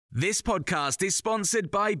This podcast is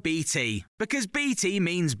sponsored by BT, because BT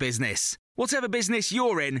means business. Whatever business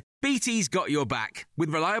you're in, BT's got your back, with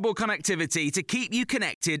reliable connectivity to keep you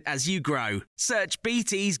connected as you grow. Search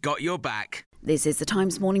BT's got your back. This is the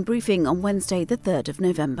Times morning briefing on Wednesday, the 3rd of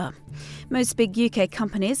November. Most big UK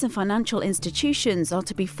companies and financial institutions are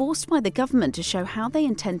to be forced by the government to show how they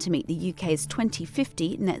intend to meet the UK's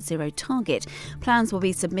 2050 net zero target. Plans will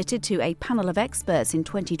be submitted to a panel of experts in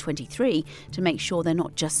 2023 to make sure they're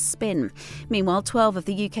not just spin. Meanwhile, 12 of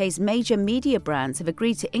the UK's major media brands have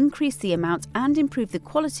agreed to increase the amount and improve the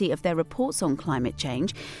quality of their reports on climate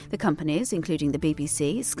change. The companies, including the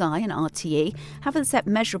BBC, Sky and RTE, haven't set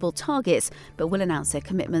measurable targets, but will announce their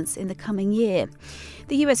commitments in the coming year.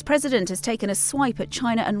 The US president has taken a swipe at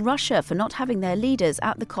China and Russia for not having their leaders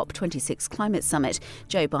at the COP26 climate summit.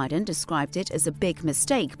 Joe Biden described it as a big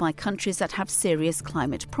mistake by countries that have serious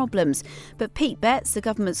climate problems. But Pete Betts, the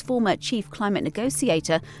government's former chief climate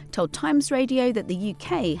negotiator, told Times Radio that the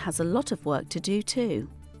UK has a lot of work to do too.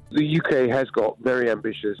 The UK has got very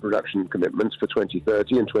ambitious reduction commitments for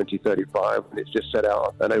 2030 and 2035, and it's just set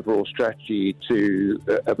out an overall strategy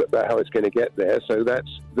about how it's going to get there. So that's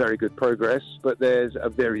very good progress, but there's a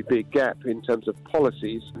very big gap in terms of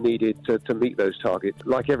policies needed to meet those targets.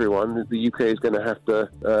 Like everyone, the UK is going to have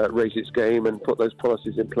to raise its game and put those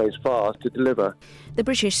policies in place fast to deliver. The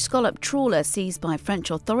British scallop trawler seized by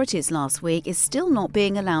French authorities last week is still not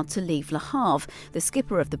being allowed to leave Le Havre. The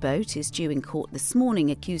skipper of the boat is due in court this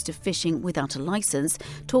morning, accused of fishing without a licence.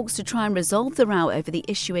 Talks to try and resolve the row over the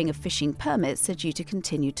issuing of fishing permits are due to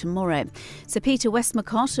continue tomorrow. Sir Peter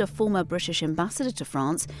Westmacott, a former British ambassador to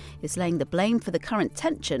France, is laying the blame for the current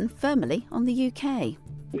tension firmly on the UK.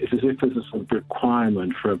 It's as if there's a sort of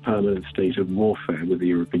requirement for a permanent state of warfare with the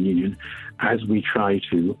European Union as we try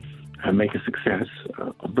to make a success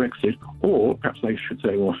of Brexit, or perhaps I should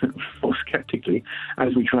say more sceptically,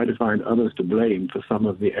 as we try to find others to blame for some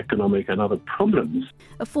of the economic and other problems.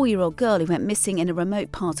 A 4-year-old girl who went missing in a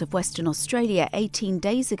remote part of Western Australia 18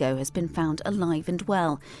 days ago has been found alive and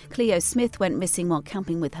well. Cleo Smith went missing while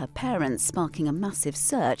camping with her parents, sparking a massive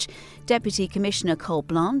search. Deputy Commissioner Cole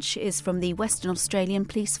Blanche is from the Western Australian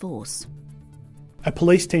Police Force. A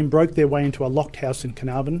police team broke their way into a locked house in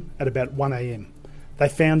Carnarvon at about 1 a.m. They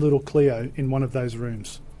found little Cleo in one of those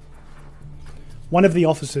rooms. One of the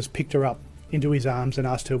officers picked her up into his arms and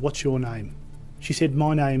asked her, "What's your name?" She said,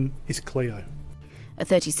 "My name is Cleo." A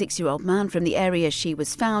 36-year-old man from the area she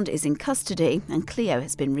was found is in custody, and Cleo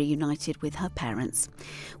has been reunited with her parents.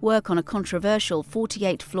 Work on a controversial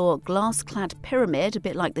 48-floor glass-clad pyramid, a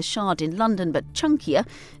bit like the Shard in London but chunkier,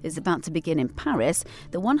 is about to begin in Paris.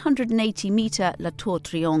 The 180-metre La Tour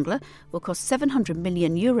Triangle will cost €700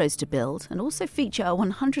 million to build and also feature a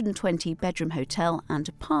 120-bedroom hotel and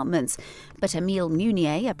apartments. But Émile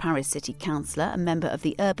Munier, a Paris city councillor, a member of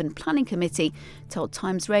the Urban Planning Committee, told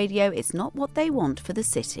Times Radio it's not what they want for the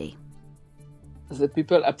city. The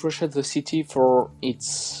people appreciate the city for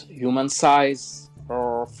its human size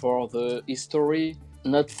or for the history,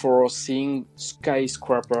 not for seeing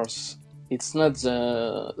skyscrapers. It's not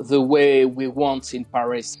the way we want in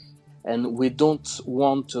Paris, and we don't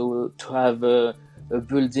want to have a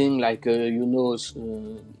building like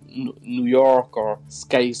New York or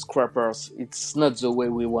skyscrapers. It's not the way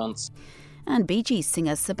we want. And Bee Gees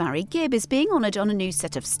singer Sir Barry Gibb is being honoured on a new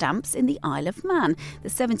set of stamps in the Isle of Man. The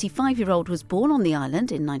 75-year-old was born on the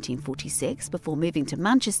island in 1946 before moving to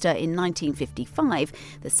Manchester in 1955.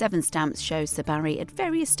 The 7 stamps show Sir Barry at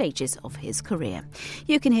various stages of his career.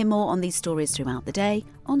 You can hear more on these stories throughout the day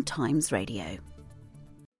on Times Radio.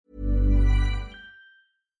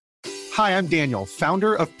 Hi, I'm Daniel,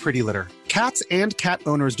 founder of Pretty Litter. Cats and cat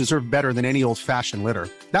owners deserve better than any old-fashioned litter.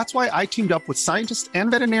 That's why I teamed up with scientists and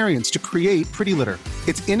veterinarians to create Pretty Litter.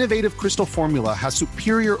 Its innovative crystal formula has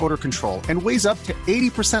superior odor control and weighs up to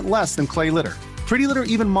 80% less than clay litter. Pretty Litter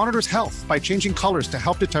even monitors health by changing colors to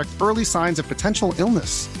help detect early signs of potential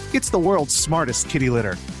illness. It's the world's smartest kitty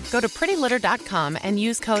litter. Go to prettylitter.com and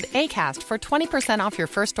use code ACAST for 20% off your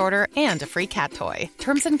first order and a free cat toy.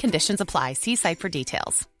 Terms and conditions apply. See site for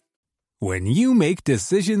details. When you make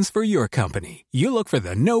decisions for your company, you look for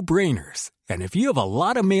the no-brainers. And if you have a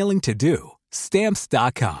lot of mailing to do,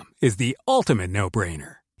 Stamps.com is the ultimate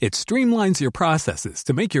no-brainer. It streamlines your processes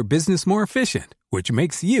to make your business more efficient, which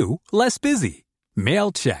makes you less busy.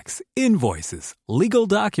 Mail checks, invoices, legal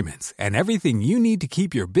documents, and everything you need to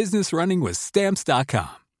keep your business running with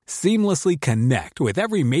Stamps.com. Seamlessly connect with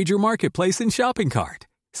every major marketplace and shopping cart.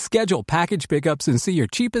 Schedule package pickups and see your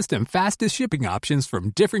cheapest and fastest shipping options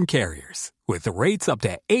from different carriers, with rates up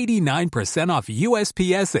to 89% off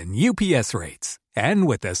USPS and UPS rates. And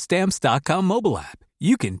with the Stamps.com mobile app,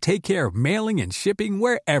 you can take care of mailing and shipping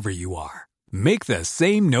wherever you are. Make the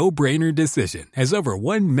same no-brainer decision as over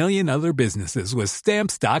 1 million other businesses with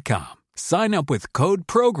Stamps.com. Sign up with code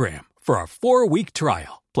PROGRAM for a 4-week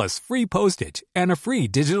trial, plus free postage and a free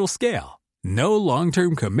digital scale. No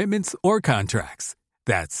long-term commitments or contracts.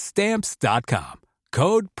 That's Stamps.com.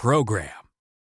 Code PROGRAM.